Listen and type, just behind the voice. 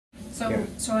So, Yeah.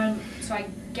 so I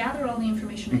gather all the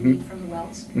information Mm-hmm. I need from the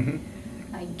wells.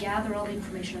 Mm-hmm. I gather all the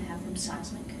information I have from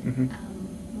seismic.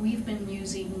 Mm-hmm. We've been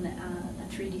using a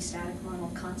 3D static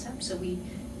model concept, so we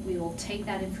will take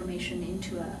that information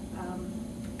into a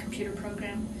computer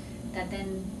program that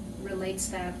then relates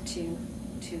that to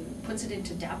puts it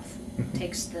into depth, Mm-hmm.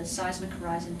 takes the seismic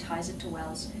horizon, ties it to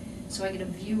wells, so I get a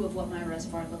view of what my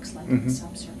reservoir looks like Mm-hmm. on the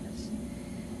subsurface.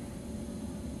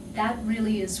 That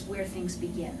really is where things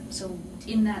begin. So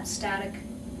in that static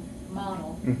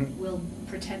model, Mm-hmm. we'll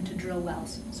pretend to drill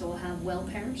wells. So we'll have well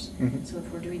pairs. Mm-hmm. So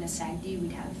if we're doing a SAGD,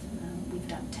 we've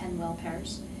done 10 well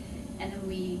pairs. And then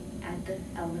we add the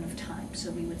element of time.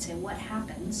 So we would say, what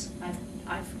happens?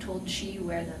 I've told Xi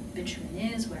where the bitumen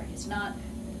is, where it is not,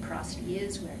 where the porosity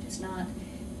is, where it is not.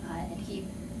 And he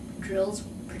drills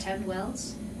pretend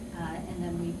wells, and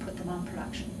then we put them on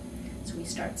production. So we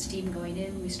start steam going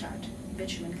in, we start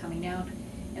bitumen coming out,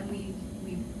 and we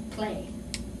play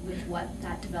with what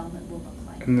that development will look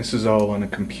like. And this is all on a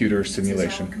computer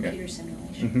simulation. This is all computer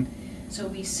simulation. Mm-hmm. So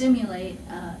we simulate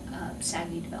a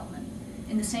SAGD development.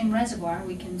 In the same reservoir,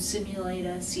 we can simulate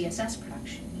a CSS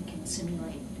production. We can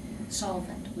simulate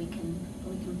solvent. We can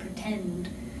pretend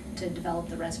to develop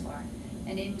the reservoir.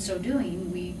 And in so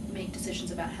doing, we make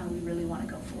decisions about how we really want to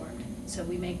go forward. So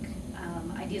we make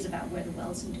ideas about where the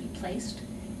wells need to be placed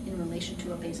in relation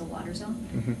to a basal water zone.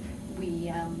 Mm-hmm.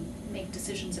 We make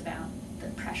decisions about the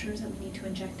pressures that we need to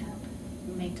inject out.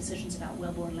 We make decisions about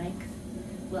wellbore length,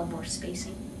 wellbore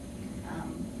spacing,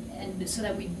 and so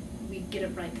that we get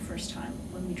it right the first time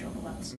when we drill the wells.